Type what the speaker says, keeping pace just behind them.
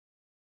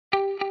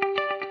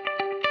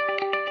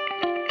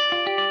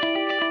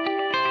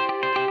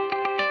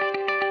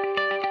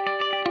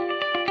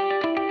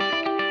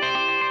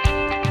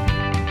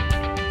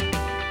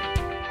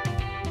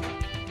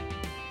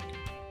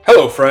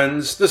Hello,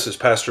 friends. This is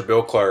Pastor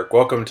Bill Clark.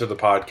 Welcome to the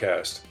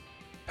podcast.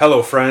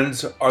 Hello,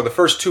 friends are the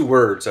first two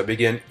words I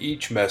begin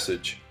each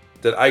message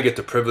that I get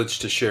the privilege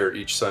to share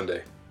each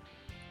Sunday.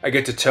 I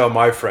get to tell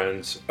my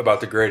friends about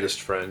the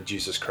greatest friend,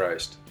 Jesus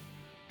Christ.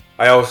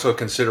 I also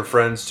consider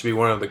friends to be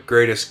one of the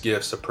greatest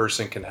gifts a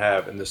person can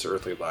have in this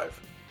earthly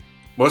life.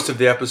 Most of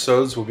the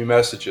episodes will be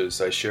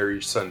messages I share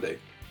each Sunday,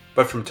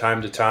 but from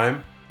time to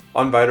time,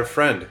 I'll invite a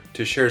friend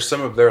to share some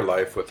of their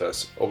life with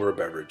us over a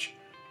beverage.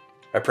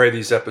 I pray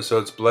these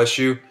episodes bless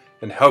you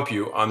and help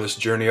you on this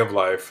journey of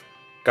life.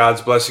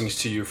 God's blessings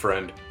to you,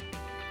 friend.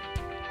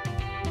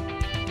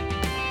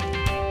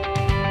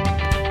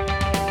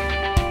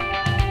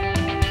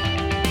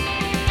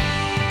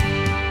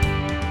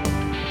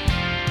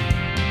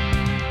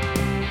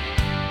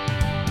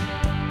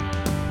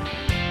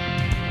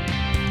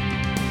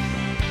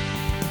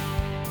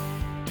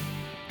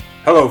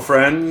 Hello,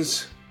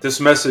 friends. This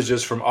message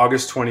is from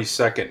August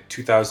 22nd,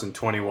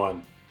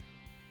 2021.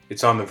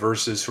 It's on the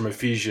verses from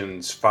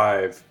Ephesians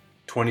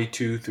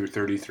 5:22 through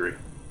 33.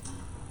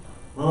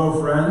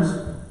 Hello, friends.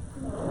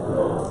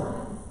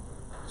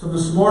 So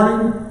this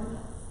morning,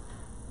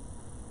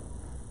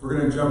 we're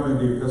going to jump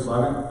into the epistle.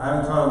 I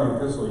haven't taught on the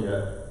epistle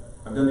yet.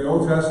 I've done the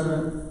Old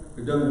Testament.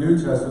 We've done the New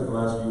Testament the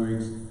last few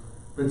weeks.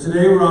 But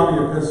today we're on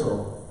the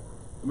epistle.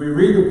 And we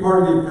read the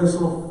part of the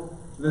epistle,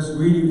 this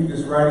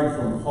writing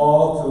from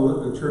Paul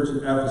to the church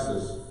at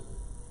Ephesus.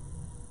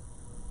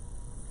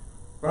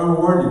 But I'm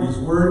warning you, these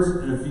words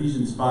in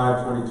Ephesians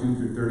 5:22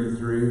 through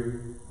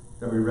 33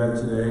 that we read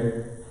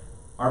today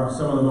are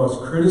some of the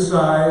most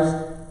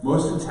criticized,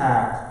 most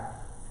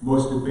attacked,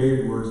 most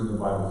debated words in the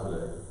Bible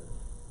today.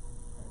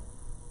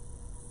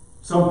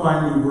 Some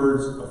find these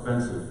words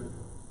offensive.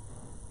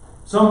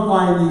 Some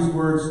find these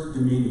words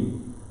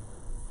demeaning.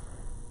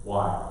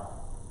 Why?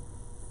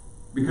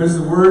 Because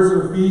the words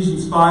of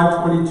Ephesians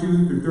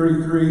 5:22 through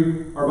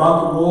 33 are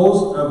about the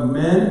roles of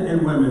men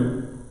and women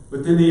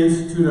within the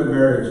institute of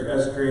marriage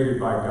as created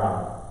by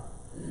God.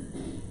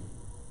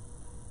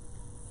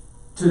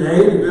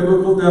 Today, the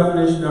biblical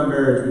definition of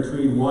marriage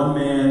between one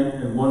man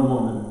and one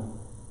woman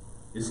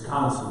is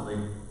constantly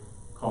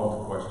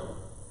called to question.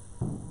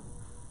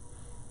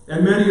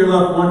 And many are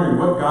left wondering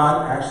what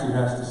God actually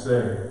has to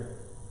say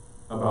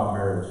about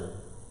marriage.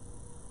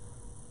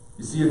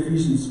 You see,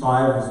 Ephesians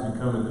 5 has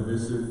become a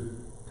divisive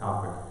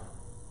topic.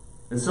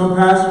 And some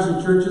pastors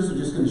and churches are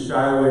just going to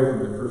shy away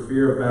from it for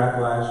fear of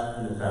backlash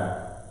and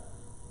attack.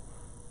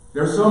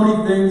 There are so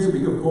many things that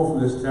we can pull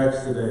from this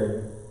text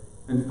today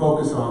and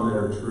focus on that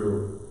are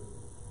true,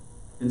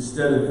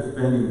 instead of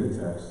defending the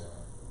text.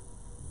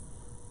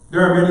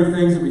 There are many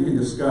things that we can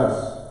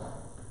discuss,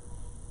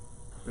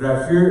 but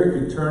I fear it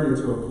could turn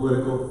into a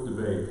political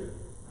debate.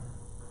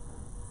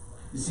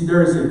 You see,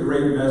 there is a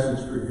great message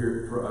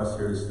for us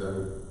here to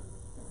study.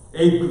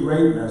 A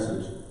great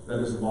message that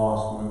is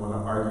lost when we want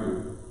to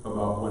argue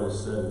about what is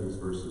said in these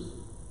verses.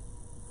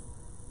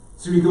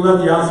 So we can let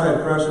the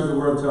outside pressure of the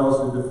world tell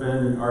us to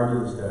defend and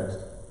argue this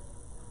text.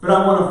 But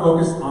I want to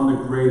focus on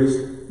the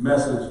greatest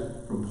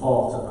message from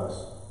Paul to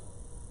us.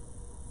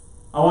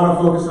 I want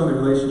to focus on the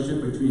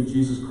relationship between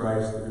Jesus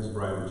Christ and his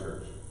bride, the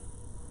church.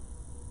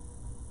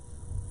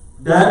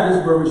 That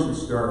is where we should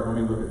start when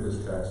we look at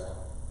this text.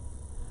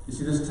 You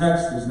see, this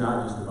text is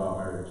not just about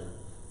marriage.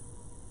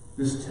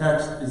 This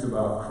text is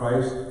about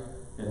Christ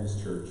and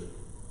his church.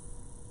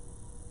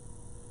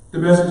 The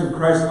message of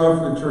Christ's love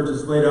for the church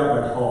is laid out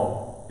by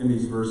Paul in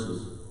these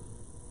verses.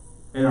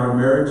 And our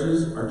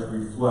marriages are to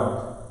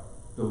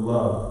reflect the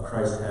love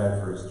Christ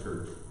had for his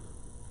church.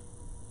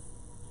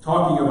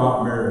 Talking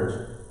about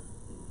marriage,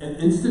 an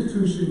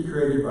institution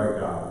created by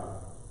God,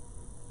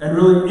 and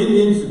really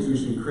any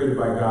institution created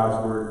by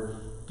God's word,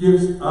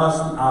 gives us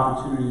the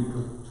opportunity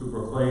to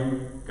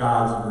proclaim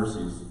God's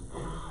mercies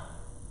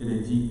in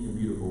a deep and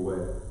beautiful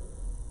way.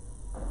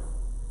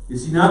 You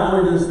see, not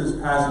only does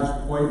this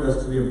passage point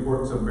us to the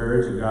importance of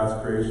marriage in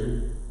God's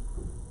creation,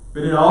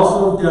 but it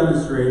also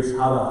demonstrates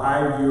how the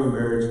high view of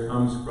marriage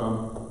comes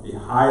from a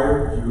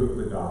higher view of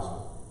the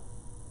gospel.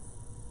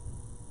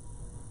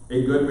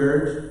 A good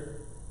marriage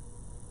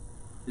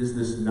is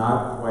this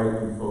not quite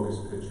in focus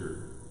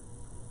picture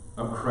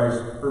of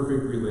Christ's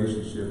perfect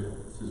relationship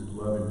with his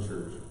beloved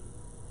church.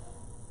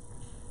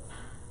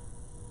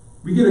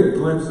 We get a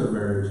glimpse of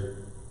marriage,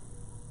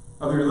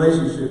 of the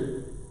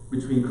relationship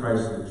between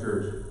Christ and the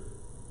church,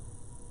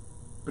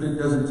 but it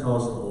doesn't tell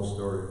us the whole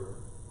story.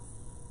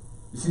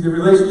 You see, the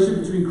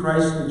relationship between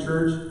Christ and the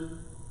church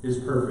is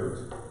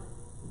perfect.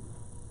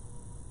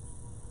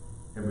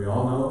 And we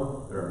all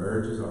know that our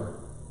marriages are.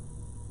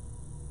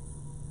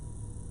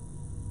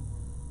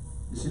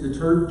 You see, the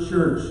church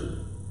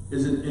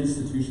is an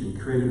institution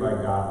created by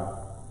God.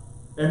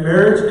 And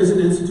marriage is an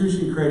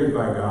institution created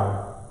by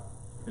God.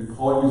 And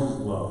Paul uses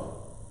love.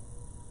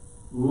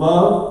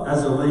 Love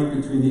as a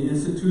link between the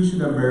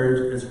institution of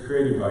marriage as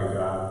created by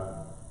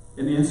God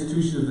and the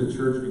institution of the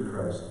church in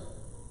Christ.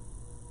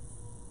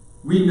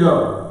 We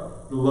know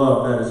the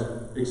love that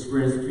is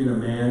experienced between a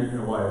man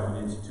and a wife in the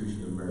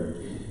institution of marriage.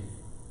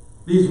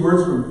 These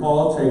words from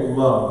Paul take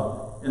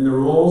love and the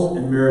roles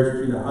in marriage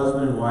between the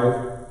husband and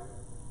wife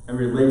and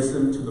relates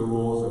them to the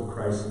roles of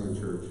Christ in the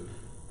church.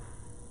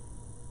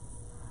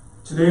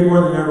 Today,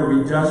 more than ever,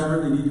 we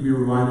desperately need to be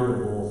reminded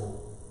of both.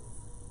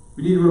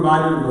 We need to be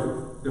reminded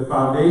of the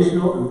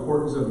foundational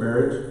importance of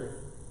marriage,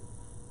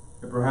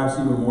 and perhaps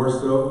even more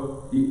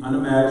so, the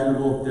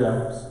unimaginable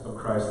depths of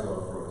Christ's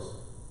love for us.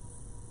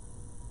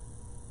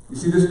 You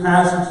see, this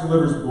passage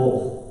delivers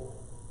both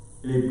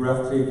in a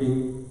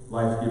breathtaking,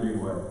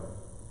 life-giving way.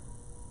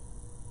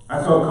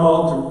 I felt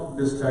called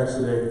to this text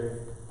today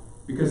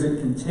because it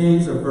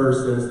contains a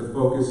verse that is the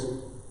focus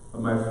of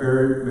my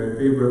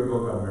favorite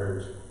book on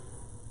marriage.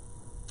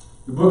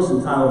 The book's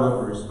entitled Love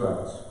and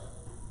Respect.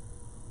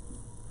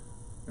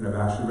 And I've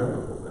actually read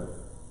the whole thing.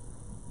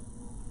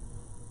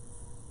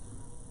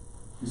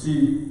 You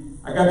see,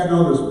 I got to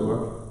know this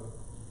book.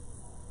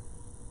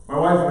 My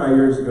wife and I,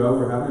 years ago,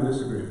 were having a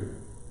disagreement.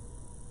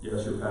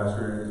 Yes, your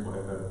pastor and his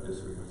wife had a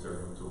disagreement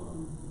several months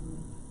along.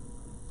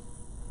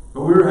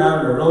 But we were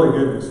having a really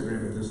good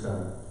disagreement this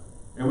time.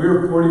 And we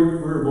were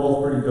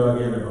both pretty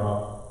dug in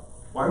about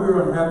why we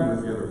were unhappy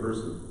with the other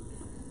person.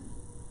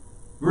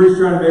 We were just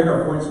trying to make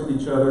our points with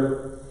each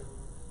other.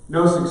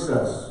 No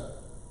success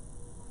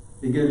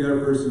in getting the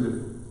other person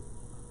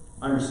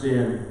to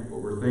understand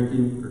what we're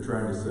thinking or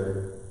trying to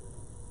say.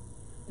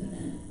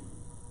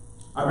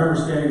 I remember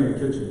standing in the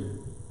kitchen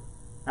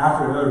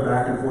after another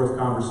back and forth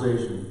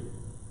conversation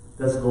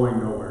that's going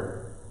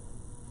nowhere.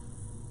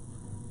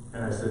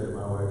 And I said to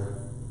my wife,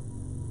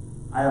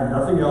 I have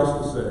nothing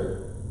else to say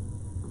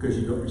because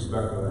you don't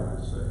respect what I have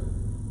to say.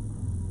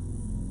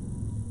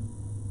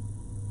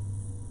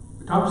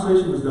 The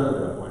conversation was done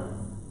at that point.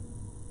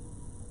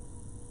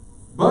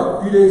 But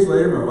a few days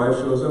later, my wife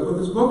shows up with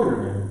this book in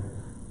her hand.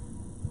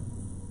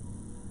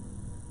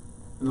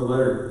 And the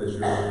letter that she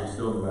wrote is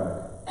still in the back.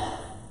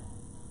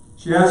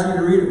 She asked me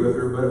to read it with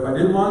her, but if I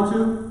didn't want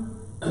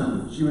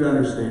to, she would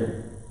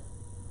understand.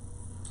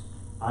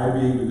 I,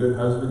 being a good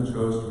husband,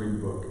 chose to read the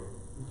book.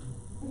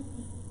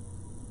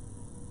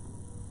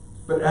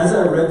 But as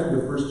I read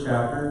through the first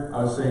chapter,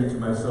 I was saying to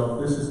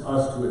myself, this is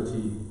us to a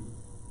T.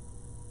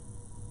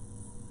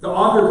 The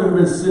author could have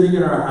been sitting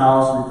in our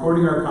house,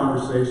 recording our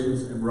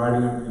conversations, and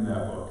writing them in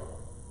that book.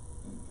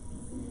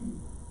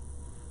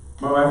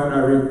 My wife and I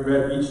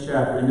read each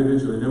chapter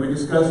individually, and then we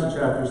discussed the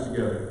chapters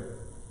together,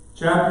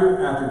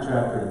 chapter after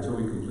chapter, until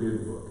we completed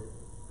the book.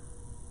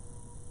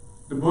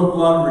 The book,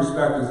 Love and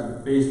Respect,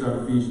 is based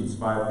on Ephesians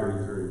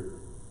 5:33.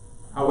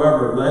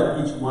 However,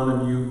 let each one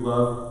of you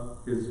love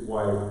his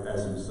wife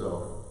as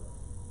himself,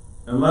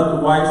 and let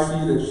the wife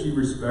see that she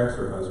respects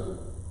her husband.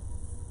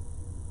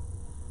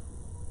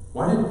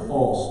 Why did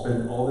Paul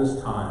spend all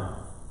this time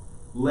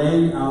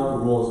laying out the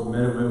roles of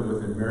men and women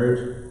within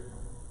marriage?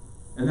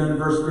 And then in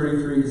verse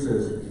 33 he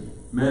says,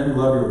 men,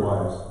 love your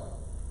wives.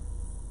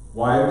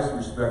 Wives,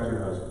 respect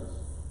your husbands.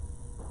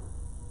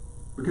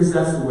 Because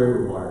that's the way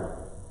we're wired.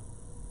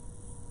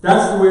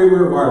 That's the way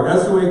we're wired.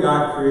 That's the way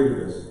God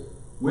created us.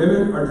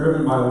 Women are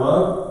driven by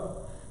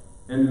love,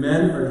 and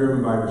men are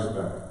driven by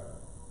respect.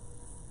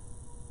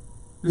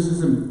 This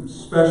is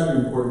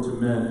especially important to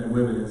men and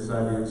women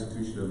inside the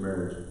institution of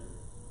marriage.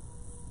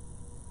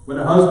 When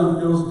a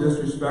husband feels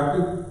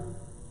disrespected,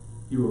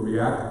 he will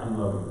react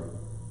unlovingly.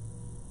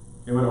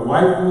 And when a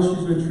wife feels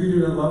she's been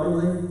treated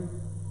unlovingly,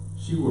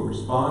 she will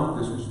respond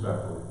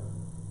disrespectfully.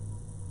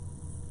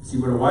 You see,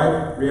 when a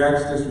wife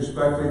reacts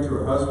disrespectfully to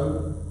her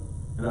husband,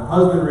 and a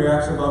husband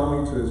reacts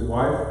unlovingly to his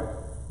wife,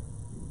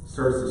 it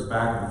starts this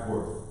back and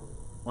forth,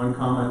 one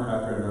comment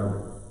after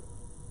another.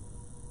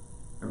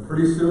 And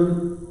pretty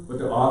soon, what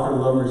the author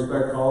of Love and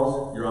Respect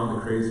calls, you're on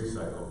the crazy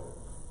cycle.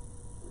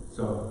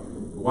 So,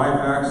 the wife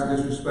acts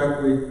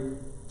disrespectfully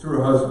to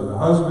her husband. The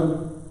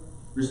husband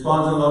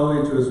responds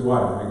unlovingly to his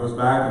wife. And it goes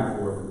back and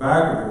forth, and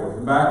back and forth,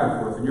 and back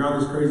and forth. And you're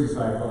on this crazy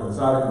cycle, and it's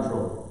out of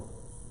control.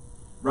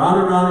 Round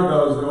and round it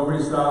goes.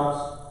 Nobody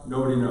stops.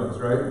 Nobody knows,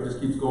 right? It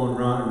just keeps going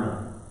round and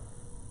round.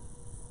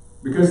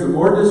 Because the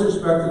more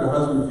disrespected a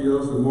husband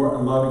feels, the more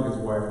unloving his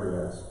wife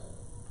reacts.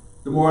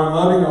 The more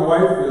unloving a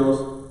wife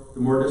feels, the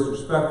more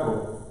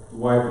disrespectful the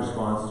wife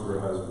responds to her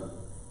husband.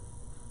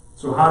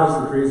 So how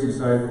does the crazy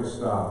cycle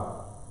stop?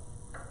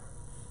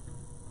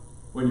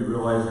 When you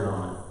realize you're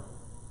on it.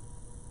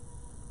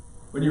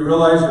 When you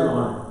realize you're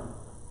on it.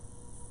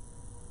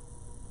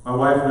 My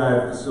wife and I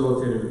have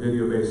facilitated a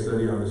video-based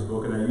study on this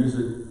book, and I use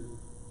it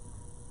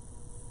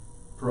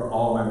for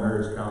all my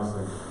marriage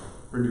counseling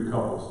for new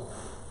couples.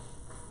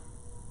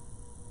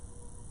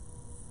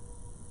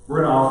 We're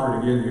going to offer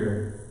it again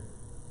here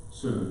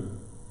soon,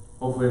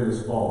 hopefully in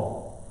this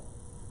fall.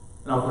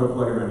 And I'll put a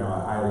plug in right now.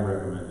 I highly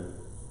recommend it.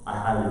 I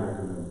highly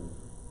recommend it.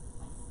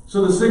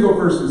 So the single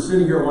person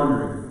sitting here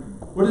wondering,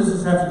 what does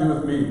this have to do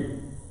with me?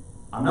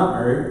 I'm not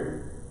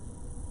married.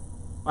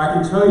 I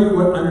can tell you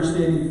what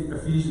understanding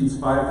Ephesians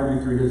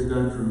 5:33 has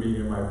done for me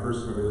in my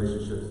personal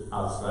relationships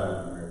outside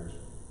of the marriage.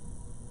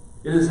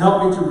 It has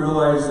helped me to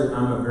realize that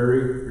I'm a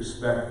very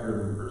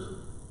respect-driven person.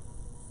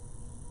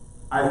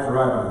 I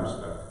thrive on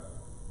respect.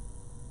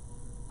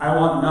 I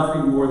want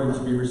nothing more than to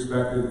be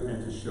respected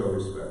and to show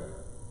respect.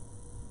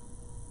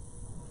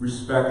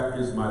 Respect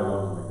is my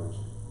love language.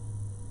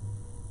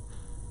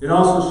 It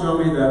also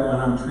showed me that when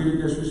I'm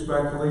treated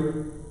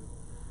disrespectfully,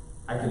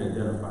 I can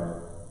identify it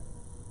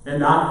and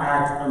not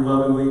act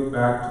unlovingly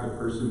back to the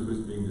person who is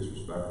being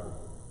disrespectful.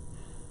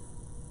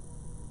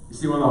 You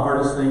see, one of the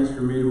hardest things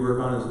for me to work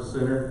on as a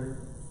sinner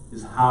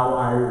is how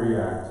I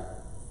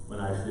react when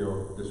I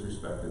feel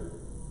disrespected.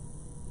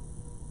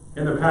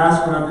 In the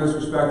past, when I'm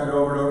disrespected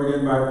over and over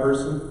again by a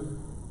person,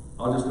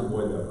 I'll just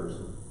avoid that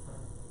person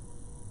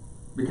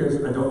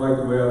because I don't like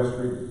the way I was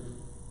treated.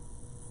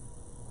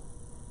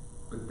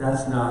 But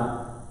that's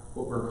not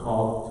what we're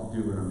called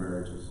to do in our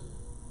marriages.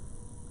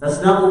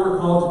 That's not what we're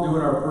called to do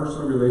in our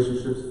personal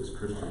relationships as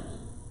Christians.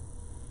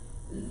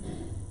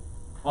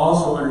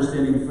 Also,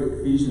 understanding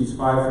Ephesians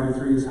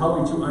 5:33 has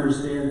helped me to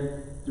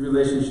understand the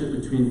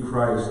relationship between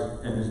Christ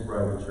and his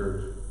bride, the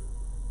church.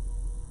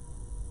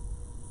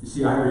 You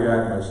see, I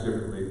react much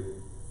differently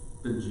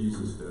than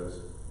Jesus does.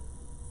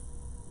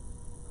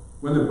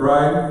 When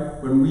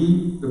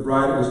we, the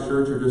bride of his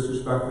church, are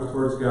disrespectful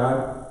towards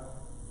God,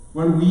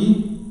 when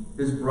we,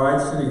 his bride,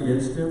 sin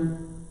against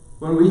him,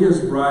 when we, his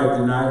bride,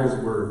 deny his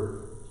word,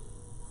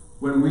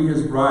 when we,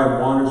 his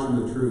bride, wanders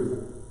from the truth,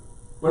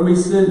 when we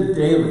sin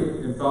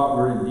daily in thought,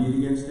 word, and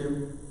deed against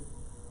him,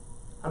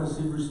 how does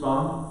he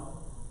respond?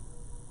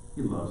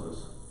 He loves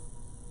us.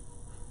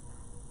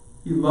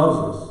 He loves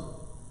us.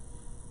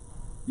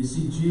 You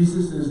see,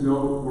 Jesus is no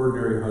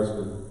ordinary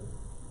husband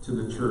to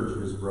the church,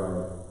 his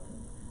bride.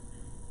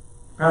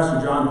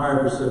 Pastor John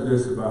Piper said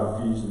this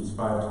about Ephesians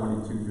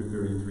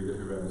 5:22-33 that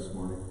we read this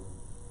morning.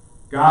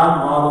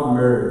 God modeled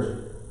marriage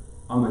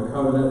on the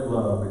covenant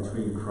love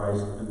between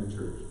Christ and the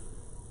church.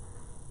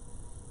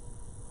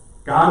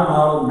 God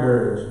modeled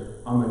marriage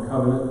on the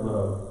covenant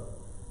love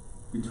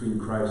between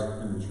Christ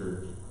and the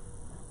church.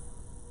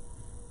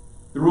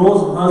 The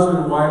roles of husband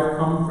and wife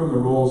come from the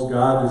roles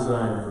God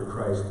designed for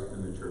Christ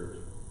and the church.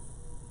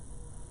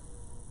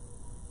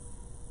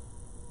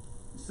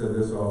 He said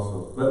this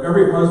also. Let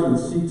every husband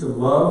seek to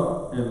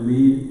love and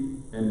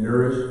lead and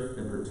nourish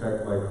and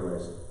protect like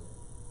Christ.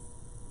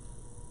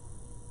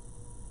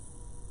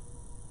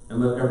 And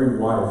let every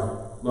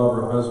wife love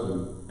her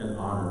husband and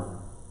honor,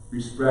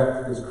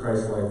 respect his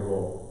Christ-like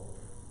role.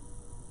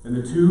 And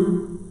the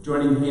two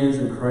joining hands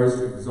in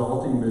Christ's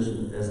exalting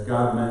mission as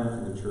God meant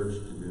for the church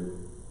to do.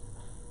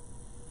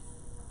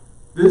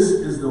 This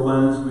is the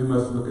lens we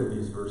must look at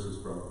these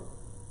verses from.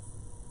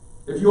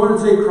 If you want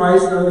to take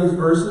Christ out of these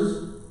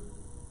verses,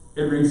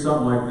 it reads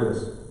something like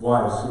this.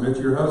 Wives, submit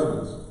to your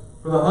husbands.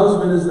 For the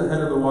husband is the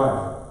head of the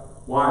wife.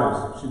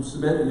 Wives should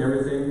submit in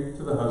everything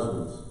to the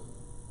husbands.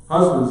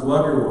 Husbands,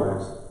 love your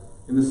wives.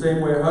 In the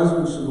same way,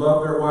 husbands should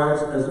love their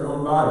wives as their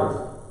own bodies.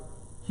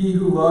 He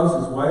who loves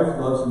his wife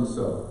loves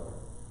himself.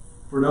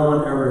 For no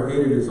one ever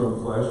hated his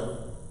own flesh,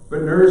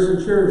 but nourishes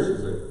and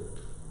cherishes it.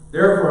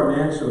 Therefore a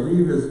man shall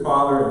leave his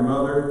father and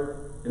mother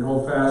and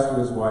hold fast to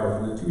his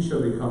wife, and the two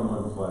shall become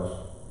one flesh.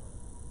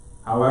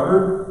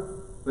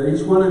 However, let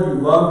each one of you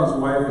love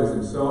his wife as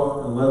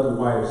himself, and let the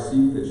wife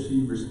see that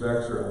she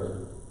respects her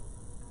husband.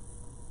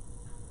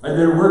 I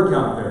did a word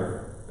count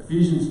there.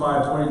 Ephesians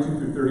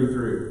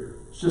 5:22-33.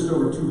 It's just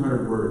over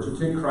 200 words. You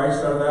take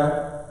Christ out of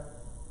that,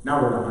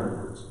 now we're at 100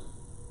 words.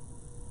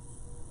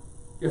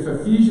 If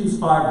Ephesians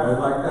 5 read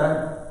like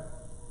that,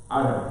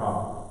 I'd have a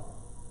problem.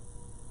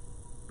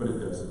 But it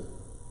doesn't.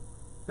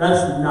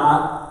 That's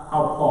not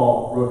how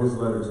Paul wrote his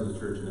letter to the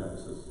church in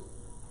Ephesus.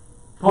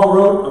 Paul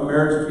wrote a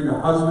marriage between a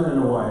husband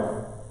and a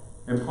wife,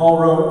 and Paul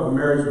wrote a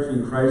marriage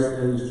between Christ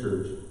and his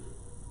church.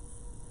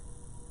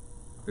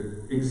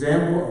 The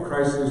example of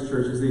Christ and his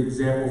church is the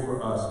example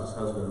for us as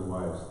husband and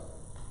wives.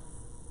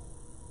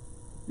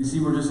 You see,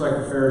 we're just like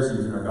the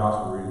Pharisees in our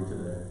gospel reading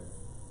today.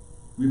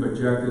 We've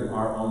injected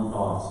our own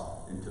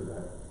thoughts into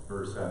that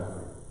verse, haven't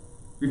we?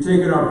 We've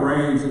taken our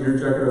brains and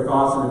interjected our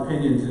thoughts and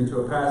opinions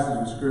into a passage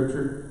of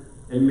Scripture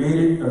and made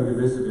it a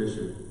divisive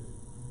issue.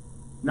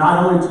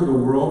 Not only to the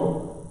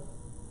world,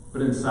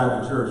 but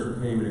inside the church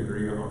we came and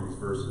agreed on these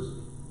verses.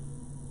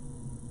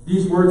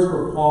 These words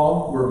for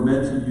Paul were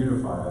meant to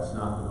unify us,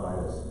 not divide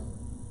us.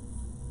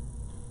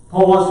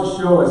 Paul wants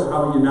to show us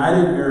how a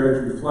united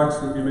marriage reflects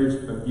the image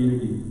of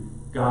unity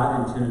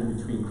God intended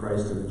between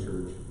Christ and the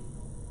church.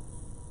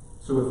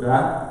 So with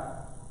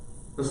that,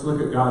 let's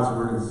look at God's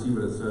word and see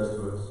what it says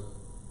to us.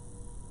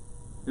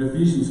 In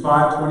Ephesians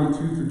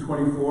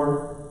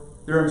 5:22-24,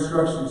 there are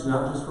instructions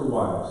not just for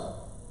wives,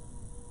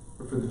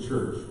 but for the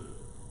church.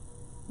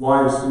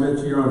 Wives, submit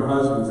to your own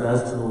husbands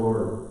as to the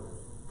Lord.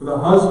 For the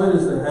husband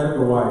is the head of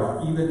the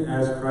wife, even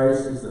as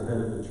Christ is the head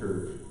of the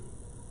church,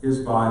 his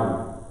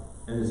body,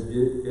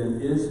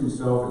 and is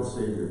himself its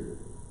Savior.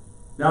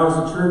 Now as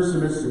the church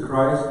submits to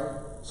Christ,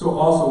 so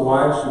also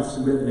wives should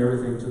submit in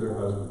everything to their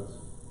husbands.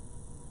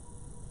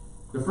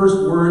 The first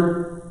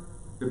word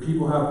that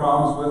people have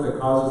problems with that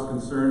causes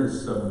concern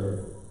is submit.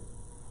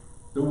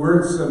 The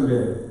word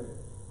submit.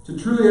 To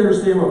truly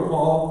understand what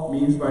Paul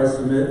means by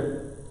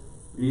submit,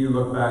 we need to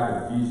look back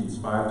at Ephesians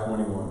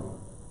 5:21.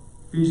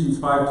 Ephesians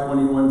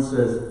 5:21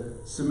 says,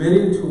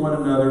 submitting to one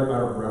another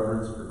out of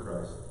reverence for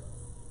Christ.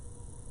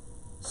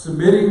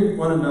 submitting to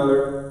one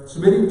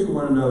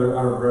another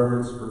out of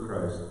reverence for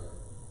Christ.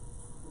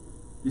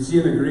 You see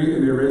in the Greek,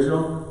 in the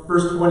original,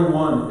 verse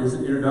 21 is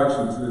an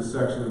introduction to this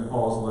section of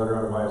Paul's letter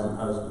on wives and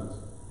husbands.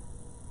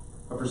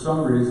 But for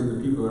some reason,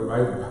 the people that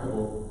write the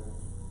Bible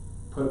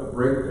put a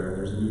break there, and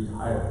there's a new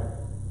title.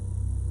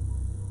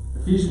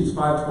 Ephesians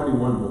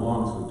 5:21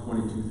 belongs with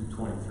 22 through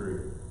 23,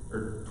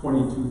 or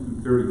 22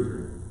 through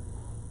 33.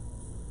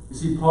 You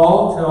see,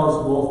 Paul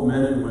tells both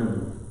men and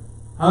women,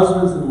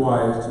 husbands and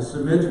wives, to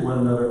submit to one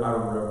another out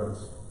of reverence,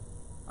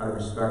 out of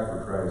respect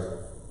for Christ.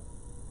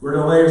 We're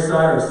to lay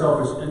aside our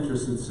selfish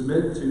interests and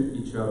submit to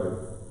each other.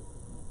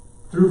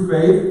 Through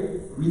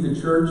faith, we, the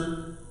church,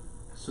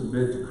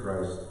 submit to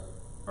Christ,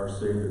 our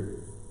Savior.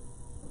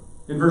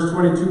 In verse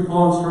 22,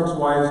 Paul instructs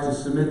wives to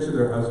submit to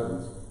their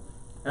husbands,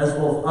 as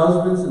both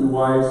husbands and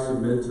wives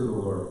submit to the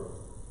Lord.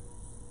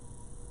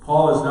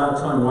 Paul is not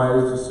telling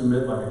wives to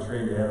submit like a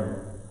trained animal.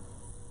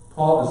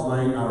 Paul is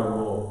laying out a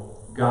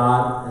role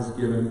God has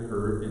given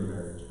her in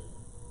marriage.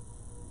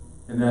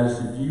 And that is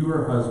to view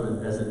her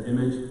husband as an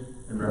image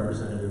and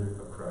representative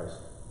of Christ.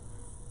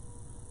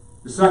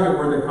 The second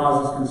word that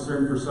causes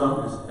concern for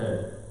some is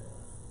head.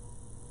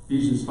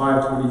 Ephesians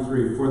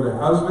 5:23, for the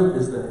husband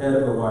is the head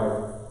of the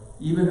wife,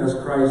 even as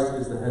Christ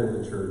is the head of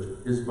the church,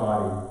 his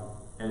body,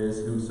 and is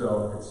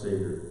himself its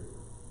Savior.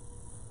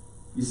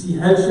 You see,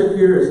 headship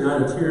here is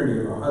not a tyranny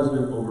of a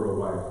husband over a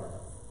wife.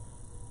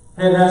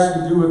 Head has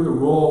to do with the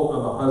role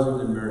of a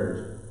husband in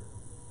marriage.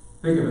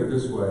 Think of it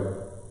this way.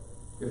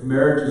 If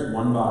marriage is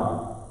one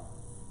body,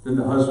 then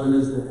the husband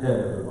is the head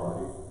of the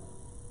body,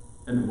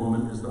 and the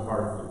woman is the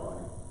heart of the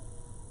body.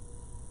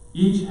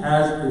 Each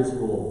has its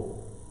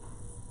role.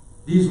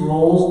 These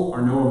roles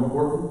are no more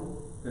important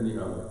than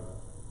the other.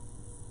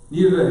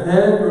 Neither the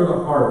head nor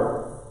the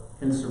heart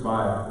can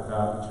survive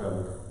without each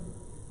other.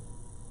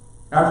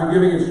 After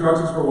giving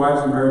instructions for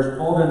wives in marriage,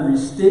 Paul then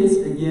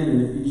restates again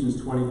in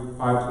Ephesians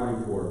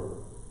 5:24.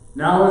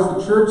 Now as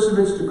the church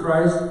submits to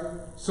Christ,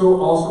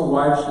 so also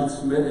wives should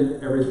submit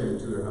in everything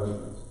to their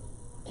husbands.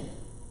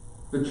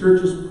 The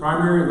church's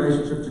primary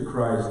relationship to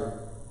Christ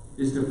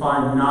is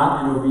defined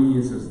not in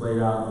obedience as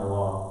laid out in the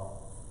law,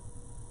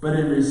 but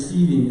in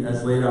receiving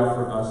as laid out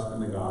for us in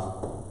the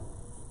gospel.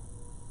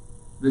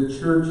 The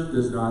church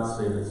does not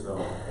save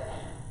itself,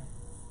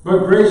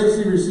 but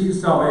graciously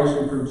receives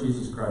salvation from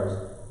Jesus Christ.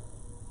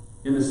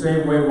 In the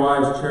same way,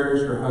 wives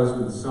cherish her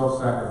husband's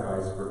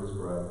self-sacrifice for his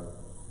bride.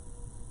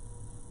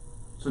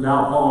 So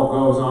now Paul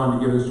goes on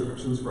to give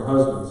instructions for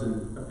husbands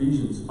in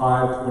Ephesians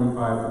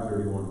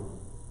 5:25-31.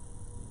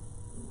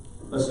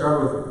 Let's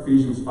start with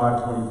Ephesians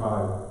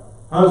 5:25.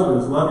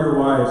 Husbands, love your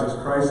wives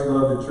as Christ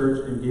loved the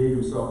church and gave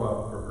himself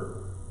up for her.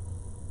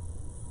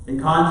 In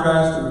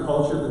contrast to the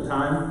culture at the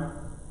time,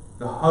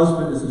 the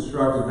husband is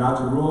instructed not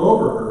to rule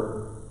over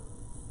her,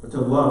 but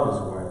to love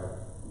his wife.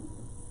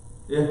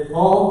 If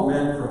Paul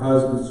meant for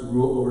husbands to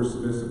rule over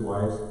submissive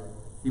wives,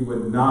 he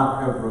would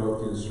not have wrote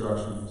the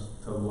instructions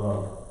to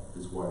love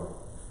his wife.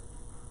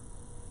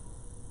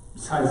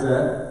 Besides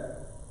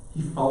that,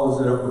 he follows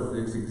it up with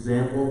this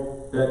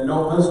example that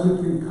no husband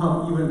can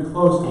come even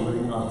close to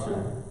living up to.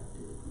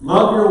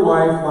 Love your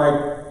wife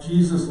like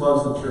Jesus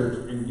loves the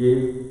church and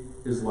gave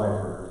his life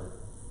for her.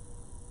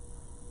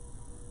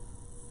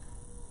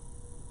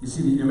 You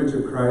see, the image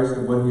of Christ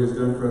and what he has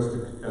done for us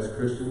as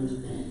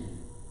Christians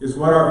is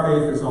what our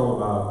faith is all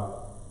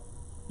about.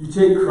 You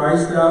take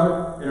Christ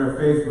out, and our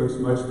faith looks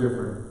much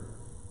different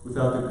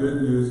without the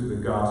good news of the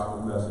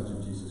gospel message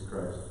of Jesus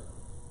Christ.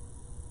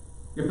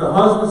 If the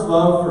husband's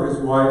love for his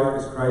wife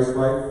is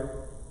Christ-like,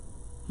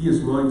 he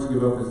is willing to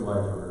give up his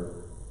life for her.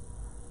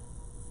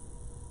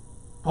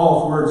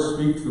 Paul's words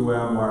speak to the way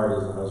I'm wired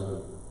as a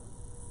husband.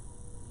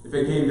 If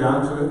it came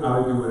down to it, I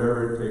would do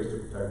whatever it takes to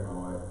protect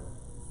my wife,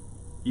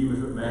 even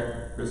if it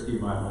meant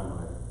risking my own life.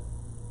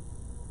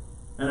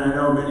 And I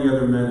know many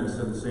other men have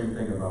said the same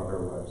thing about their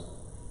wives.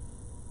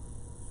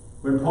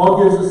 When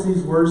Paul gives us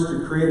these words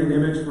to create an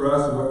image for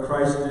us of what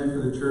Christ did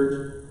for the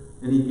church,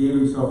 and he gave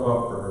himself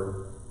up for her.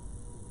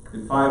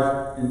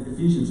 In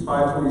Ephesians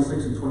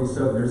 5:26 and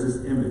 27, there's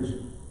this image.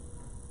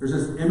 There's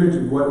this image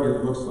of what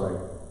it looks like.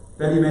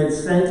 That he may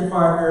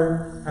sanctify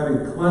her,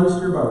 having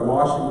cleansed her by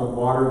washing of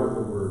water with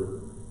the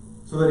word,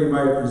 so that he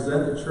might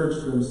present the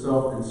church to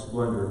himself in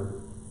splendor,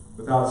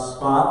 without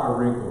spot or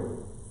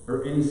wrinkle,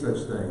 or any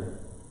such thing,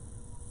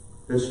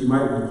 that she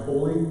might be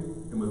holy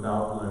and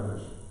without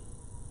blemish.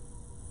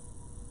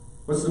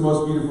 What's the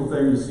most beautiful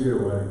thing you see at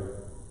a wedding?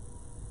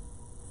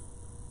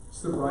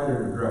 It's the bride in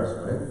her dress,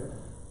 right?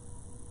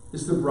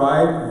 It's the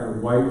bride in her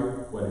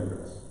white wedding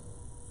dress.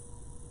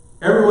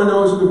 Everyone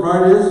knows who the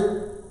bride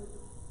is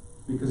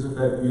because of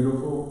that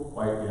beautiful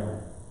white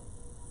gown.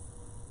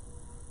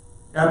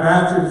 At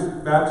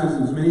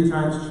baptisms, many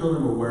times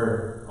children will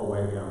wear a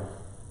white gown.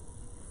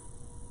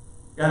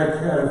 At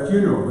a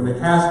funeral, when the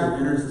casket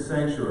enters the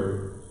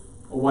sanctuary,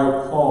 a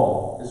white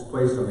pall is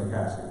placed on the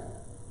casket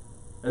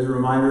as a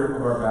reminder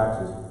of our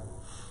baptism.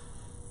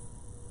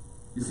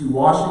 You see,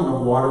 washing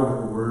of water with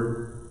the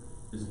word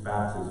is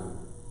baptism.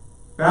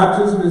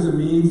 Baptism is a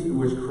means in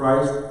which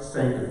Christ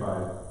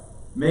sanctified,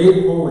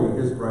 Made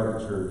holy, his bride,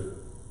 the church.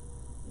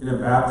 In a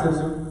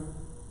baptism,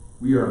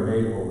 we are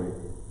made holy.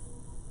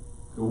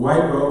 The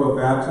white robe of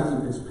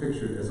baptism is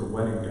pictured as a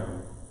wedding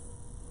gown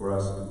for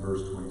us in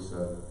verse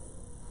 27.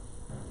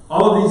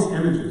 All of these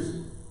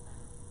images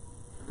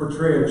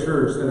portray a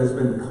church that has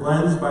been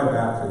cleansed by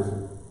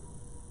baptism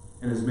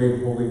and is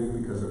made holy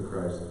because of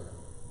Christ.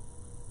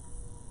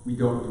 We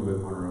don't do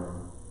it on our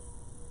own.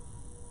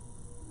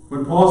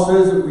 When Paul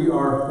says that we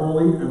are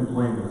holy and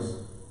blameless,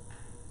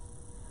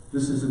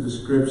 this is a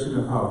description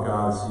of how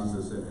God sees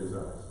us in his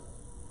eyes.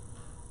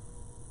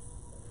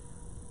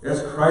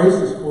 As Christ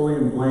is holy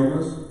and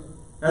blameless,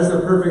 as the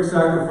perfect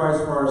sacrifice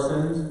for our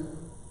sins,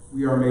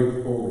 we are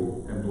made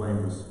holy and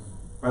blameless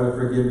by the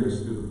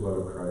forgiveness through the blood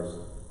of Christ.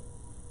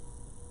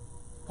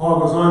 Paul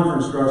goes on for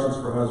instructions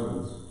for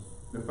husbands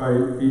in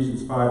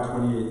Ephesians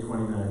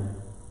 5:28-29.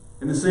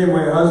 In the same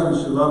way,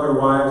 husbands should love their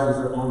wives as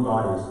their own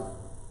bodies.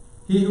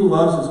 He who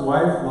loves his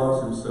wife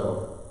loves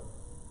himself.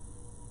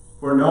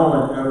 For no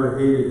one ever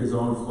hated his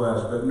own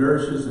flesh, but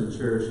nourishes and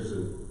cherishes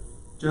it,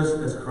 just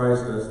as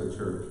Christ does the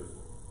church.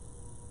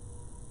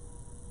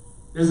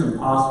 It is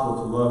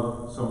impossible to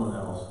love someone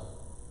else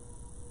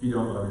if you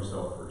don't love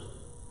yourself first.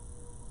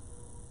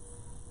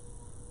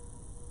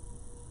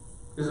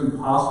 It is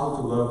impossible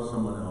to love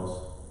someone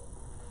else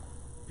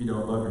if you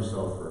don't love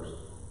yourself first.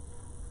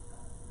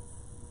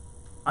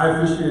 I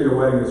officiated a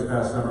wedding this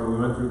past summer. We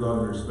went through love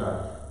and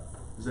respect,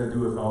 as I do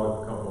with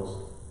all the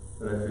couples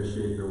that I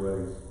officiate their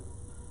weddings.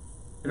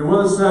 And in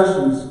one of the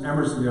sessions,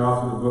 Emerson, the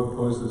author of the book,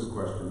 posed this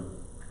question.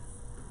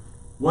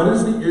 What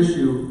is the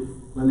issue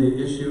when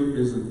the issue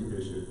isn't the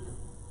issue?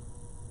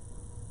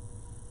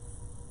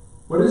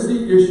 What is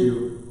the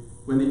issue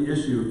when the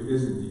issue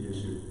isn't the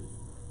issue?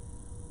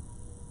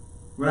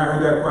 When I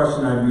heard that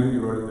question, I immediately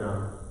wrote it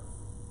down,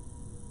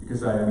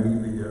 because I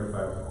immediately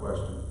identified with the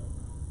question.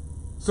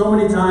 So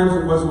many times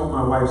it wasn't what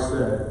my wife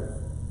said.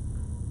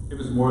 It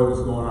was more that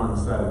was going on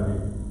inside of me.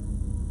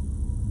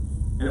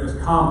 And it was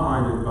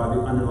compounded by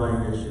the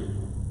underlying issue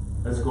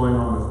that's going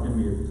on within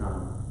me at the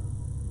time.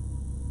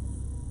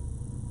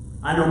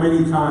 I know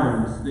many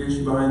times the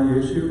issue behind the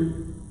issue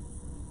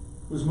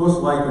was most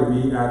likely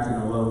me acting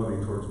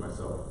unlovingly towards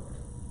myself.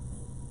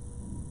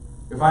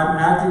 If I'm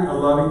acting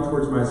unloving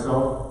towards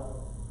myself,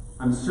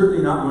 I'm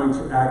certainly not going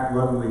to act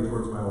lovingly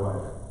towards my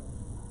wife,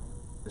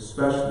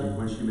 especially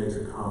when she makes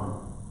a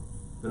comment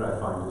that I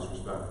find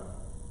disrespectful.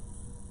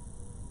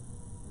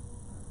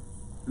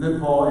 And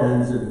then Paul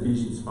ends in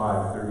Ephesians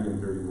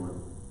 5:30-31.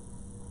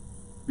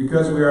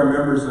 Because we are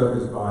members of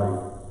his body,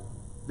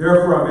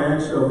 therefore a man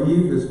shall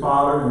leave his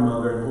father and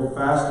mother and hold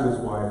fast to his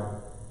wife,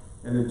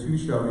 and the two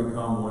shall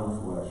become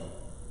one flesh.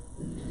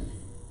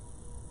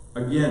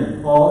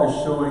 Again, Paul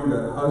is showing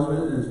that the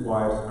husband and his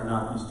wives are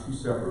not these two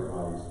separate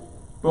bodies,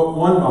 but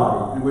one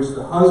body in which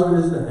the husband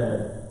is the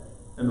head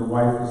and the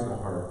wife is the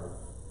heart.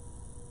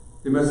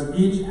 They must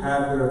each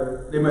have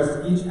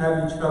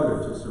each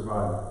other to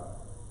survive.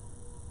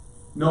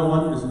 No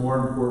one is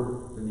more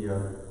important than the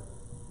other.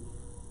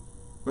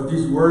 But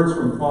these words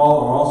from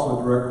Paul are also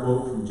a direct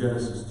quote from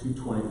Genesis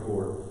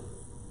 2:24.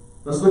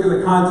 Let's look at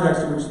the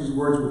context in which these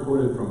words were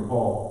quoted from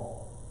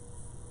Paul.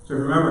 So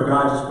remember,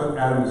 God just put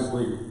Adam to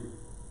sleep.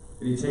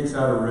 And he takes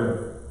out a rib.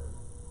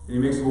 And he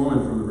makes a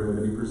woman from the rib.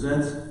 And he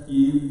presents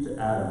Eve to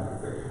Adam.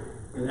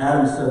 And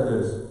Adam said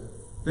this,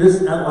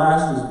 "This at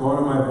last is bone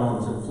of my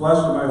bones and flesh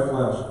of my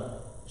flesh.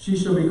 She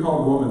shall be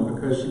called woman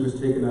because she was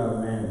taken out of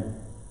man."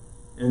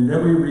 And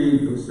then we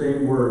read the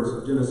same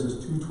words,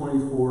 Genesis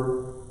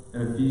 2:24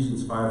 and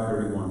Ephesians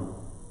 5:31.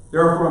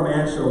 Therefore a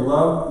man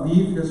shall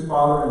leave his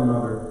father and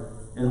mother,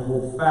 and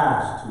hold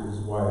fast to his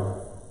wife,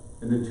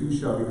 and the two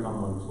shall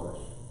become one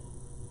flesh.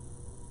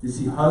 You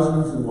see,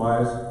 husbands and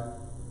wives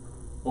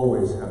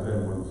always have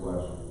been one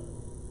flesh.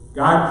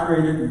 God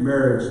created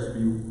marriage to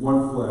be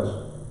one flesh,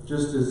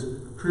 just as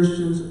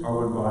Christians are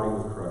one body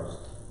with Christ.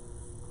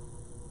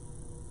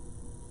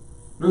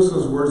 Notice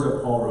those words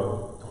that Paul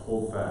wrote, to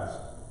hold fast.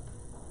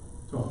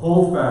 To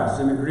hold fast.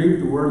 In the Greek,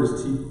 the word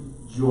is to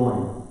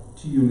join,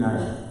 to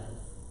unite.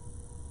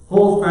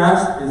 Hold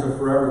fast is a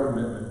forever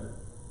commitment.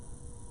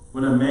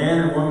 When a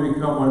man and woman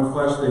become one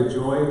flesh, they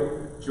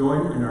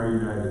join and are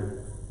united.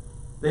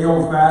 They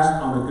hold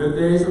fast on the good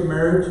days of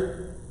marriage,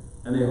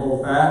 and they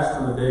hold fast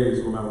on the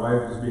days when my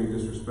wife is being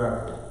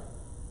disrespectful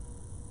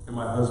and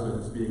my husband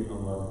is being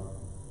unloving.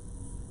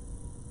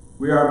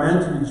 We are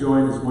meant to be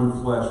joined as one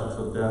flesh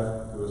until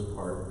death do us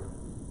part.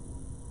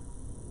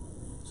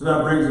 So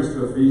that brings us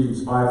to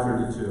Ephesians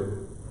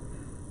 5:32.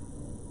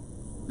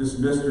 This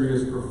mystery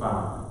is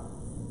profound.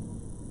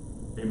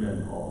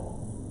 Amen, Paul.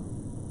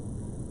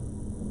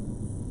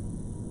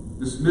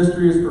 This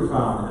mystery is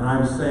profound, and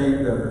I'm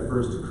saying that it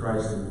refers to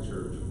Christ and the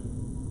church.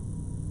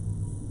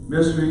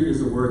 Mystery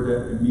is a word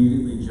that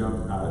immediately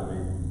jumped out at me.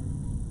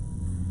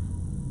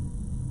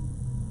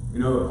 We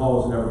know that Paul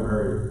was never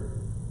married.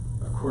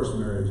 Of course,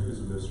 marriage is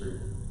a mystery.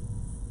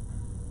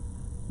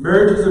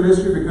 Marriage is a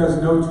mystery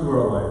because no two are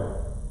alike.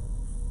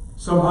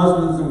 Some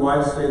husbands and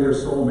wives say they're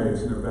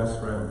soulmates and they're best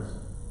friends.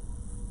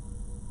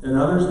 And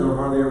others don't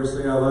hardly ever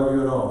say, "I love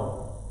you" at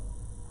all.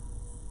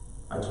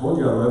 I told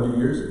you I loved you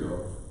years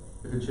ago.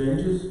 If it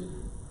changes,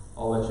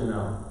 I'll let you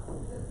know.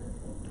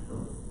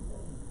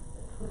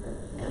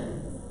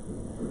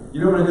 You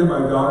know, when I did my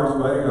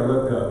daughter's wedding, I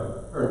looked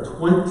up, there are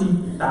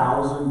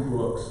 20,000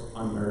 books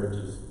on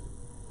marriages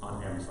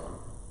on Amazon.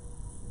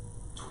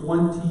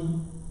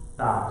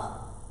 20,000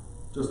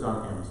 just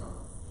on Amazon.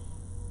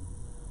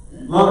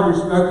 Love and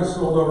Respect has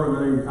sold over 1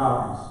 million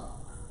copies.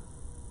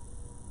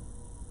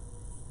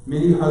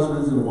 Many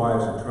husbands and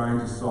wives are trying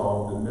to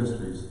solve the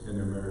mysteries in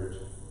their marriage.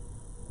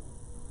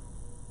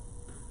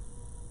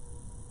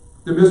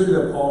 The mystery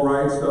that Paul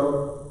writes,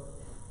 though,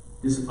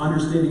 is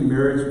understanding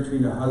marriage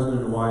between a husband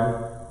and a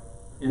wife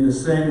in the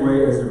same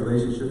way as the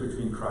relationship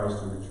between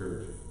Christ and the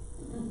church.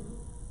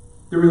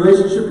 The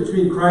relationship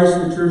between Christ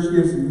and the church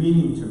gives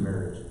meaning to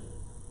marriage.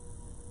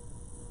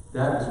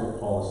 That is what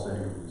Paul is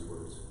saying in these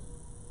words.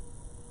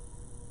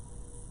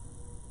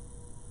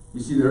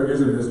 You see, there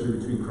is a mystery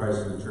between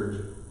Christ and the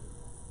church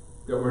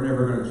that we're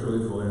never going to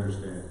truly fully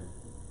understand.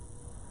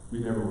 We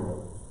never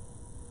will.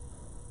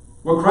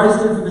 What Christ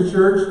did for the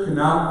church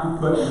cannot be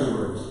put into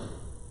words.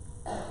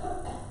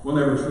 We'll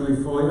never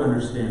truly fully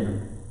understand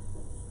them.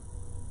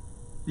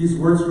 These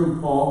words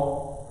from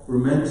Paul were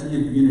meant to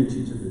give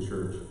unity to the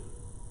church.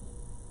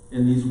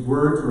 And these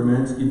words were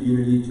meant to give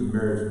unity to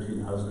marriage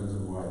between husbands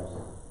and wives.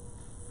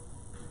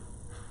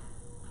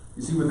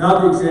 You see,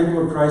 without the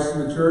example of Christ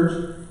in the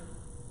church,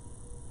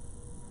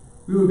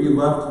 we would be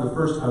left to the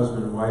first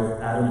husband and wife,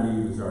 Adam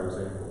and Eve, as our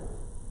example.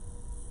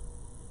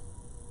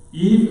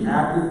 Eve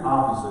acted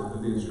opposite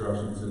of the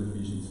instructions in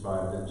Ephesians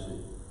 5, didn't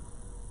she?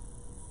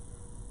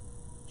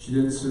 She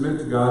didn't submit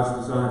to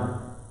God's design.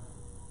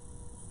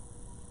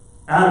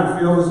 Adam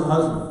failed as a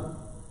husband.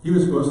 He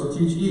was supposed to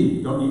teach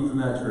Eve, don't eat from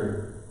that tree.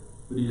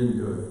 But he didn't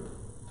do it.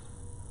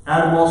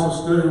 Adam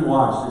also stood and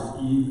watched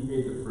as Eve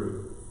ate the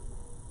fruit.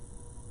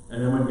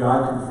 And then when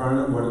God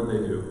confronted them, what did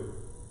they do?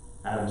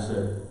 Adam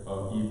said,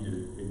 "Oh, Eve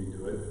made me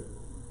do it."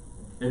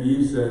 And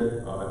Eve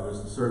said, "Oh, it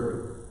was the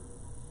serpent."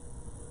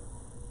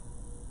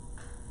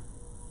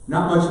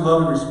 Not much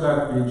love and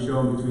respect being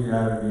shown between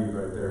Adam and Eve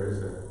right there, is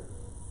there?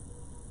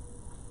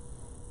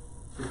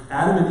 If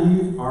Adam and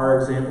Eve are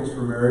examples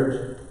for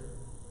marriage,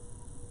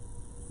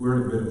 we're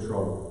in a bit of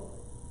trouble.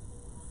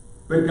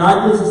 But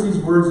God gives us these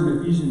words in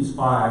Ephesians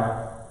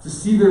 5 to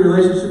see the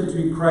relationship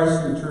between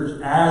Christ and the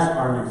church as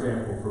our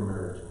example for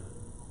marriage.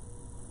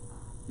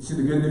 You see,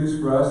 the good news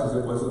for us is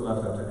it wasn't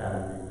left up to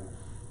Adam and Eve.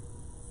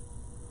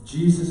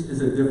 Jesus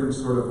is a different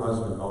sort of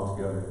husband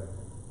altogether.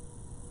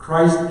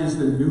 Christ is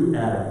the new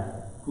Adam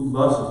who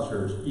loves the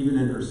church, even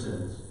in her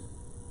sins.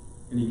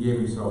 And he gave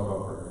himself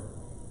up for her.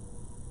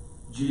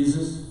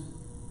 Jesus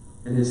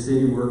and his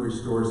saving work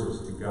restores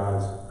us to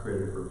God's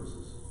created purposes.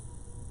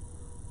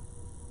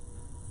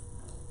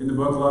 In the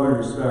book Love and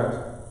Respect,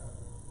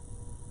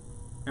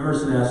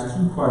 Emerson asks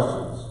 2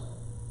 questions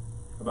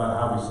about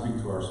how we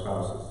speak to our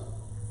spouses.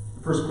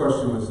 The first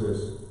question was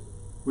this: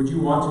 would you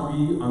want to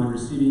be on the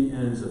receiving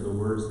ends of the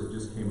words that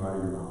just came out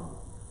of your mouth?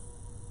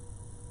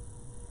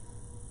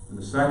 And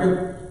the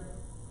second,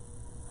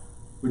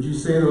 would you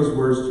say those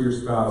words to your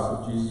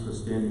spouse if Jesus was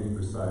standing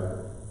beside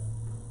her?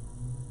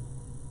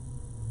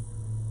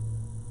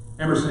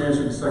 Emerson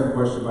answered the second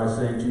question by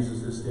saying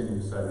Jesus is standing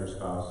beside your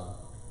spouse.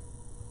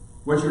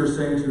 What you're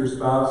saying to your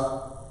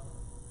spouse,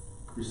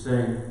 you're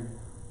saying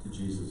to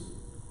Jesus.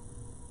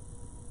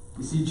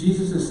 You see,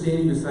 Jesus is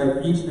standing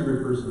beside each and every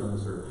person on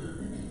this earth.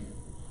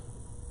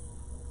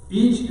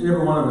 Each and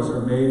every one of us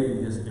are made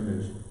in his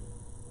image.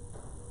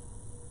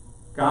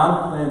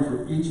 God planned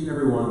for each and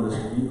every one of us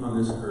to be on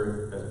this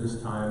earth at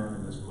this time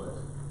and this place.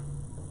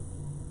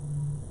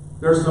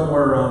 There's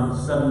somewhere around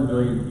 7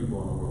 billion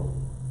people in the world.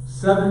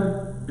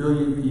 7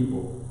 billion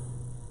people.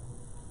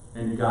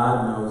 And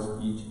God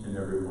knows each and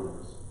every one of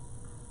us.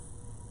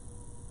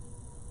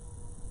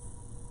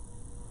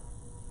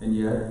 And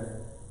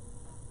yet,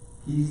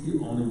 he's the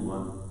only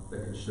one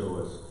that can show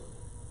us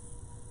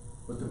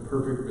what the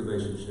perfect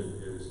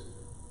relationship is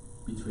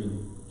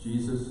between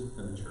Jesus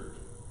and the church.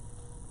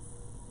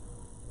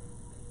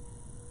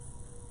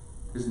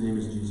 His name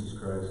is Jesus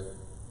Christ.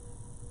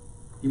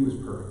 He was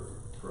perfect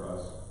for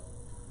us,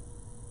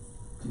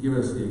 to give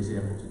us the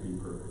example to be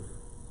perfect.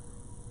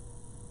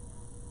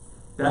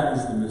 That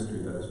is the mystery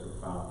that is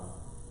profound.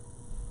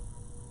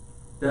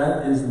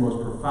 That is the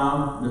most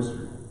profound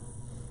mystery.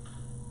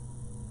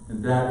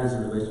 And that is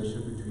the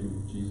relationship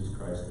between Jesus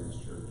Christ and his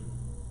church.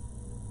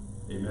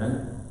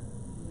 Amen?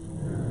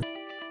 Amen.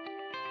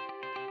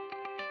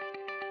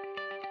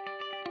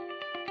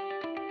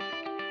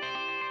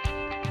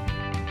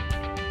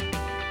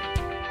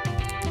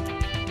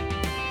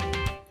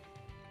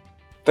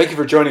 Thank you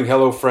for joining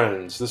Hello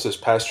Friends. This is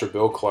Pastor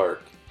Bill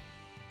Clark.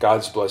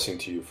 God's blessing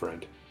to you,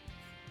 friend.